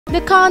The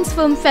Cannes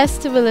Film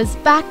Festival is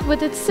back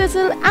with its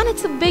sizzle and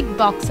it's a big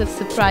box of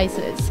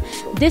surprises.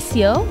 This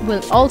year,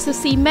 we'll also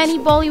see many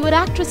Bollywood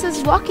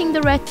actresses walking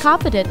the red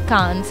carpet at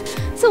Cannes.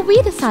 So we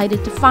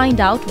decided to find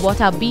out what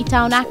our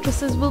B-Town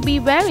actresses will be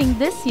wearing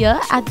this year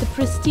at the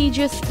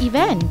prestigious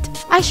event.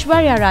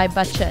 Aishwarya Rai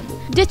Bachchan.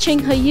 Ditching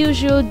her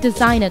usual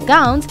designer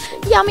gowns,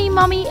 Yummy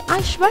Mummy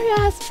Aishwarya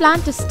has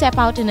planned to step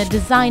out in a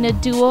designer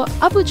duo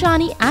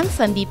Abujani and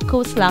Sandeep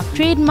Khosla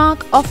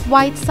trademark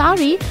off-white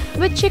sari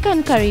with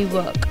chicken curry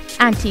work,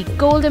 antique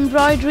gold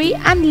embroidery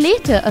and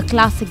later a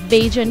classic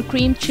beige and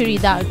cream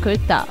churidar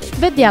kurta.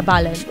 Vidya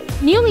Balan.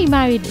 Newly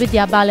married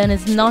Vidya Balan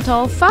is not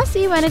all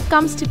fussy when it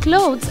comes to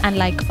clothes and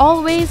like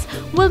always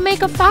will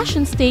make a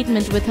fashion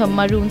statement with her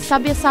maroon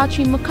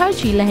Sabyasachi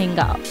Mukherjee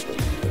lehenga.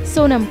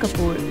 Sonam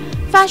Kapoor.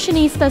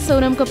 Fashionista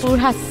Sonam Kapoor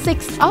has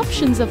 6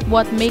 options of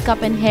what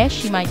makeup and hair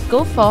she might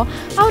go for,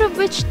 out of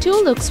which 2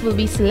 looks will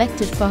be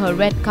selected for her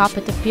red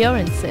carpet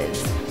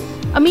appearances.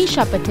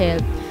 Amisha Patel.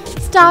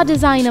 Star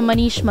designer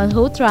Manish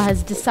Malhotra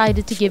has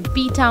decided to give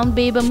B-Town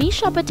babe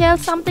Amisha Patel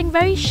something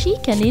very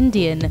chic and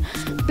Indian.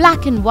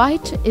 Black and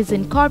white is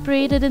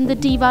incorporated in the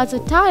diva's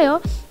attire,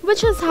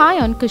 which is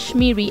high on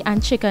Kashmiri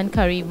and chicken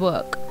curry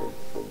work.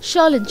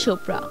 Sherlyn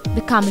Chopra.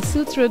 The Kama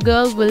Sutra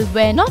girl will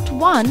wear not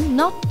 1,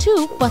 not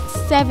 2, but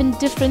 7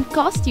 different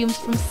costumes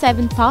from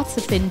 7 parts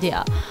of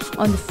India.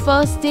 On the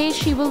first day,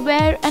 she will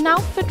wear an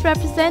outfit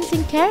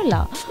representing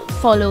Kerala,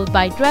 followed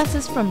by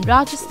dresses from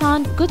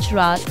Rajasthan,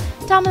 Gujarat,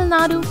 Tamil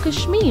Nadu,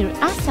 Kashmir,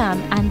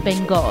 Assam and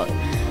Bengal.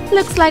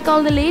 Looks like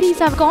all the ladies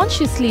have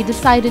consciously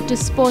decided to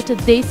sport a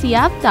Desi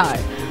avatar.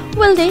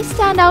 Will they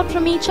stand out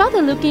from each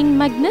other looking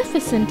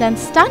magnificent and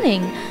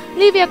stunning?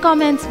 Leave your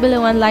comments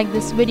below and like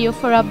this video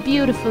for our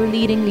beautiful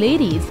leading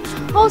ladies.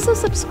 Also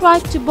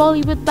subscribe to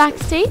Bollywood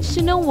Backstage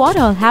to know what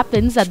all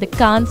happens at the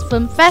Cannes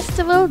Film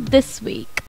Festival this week.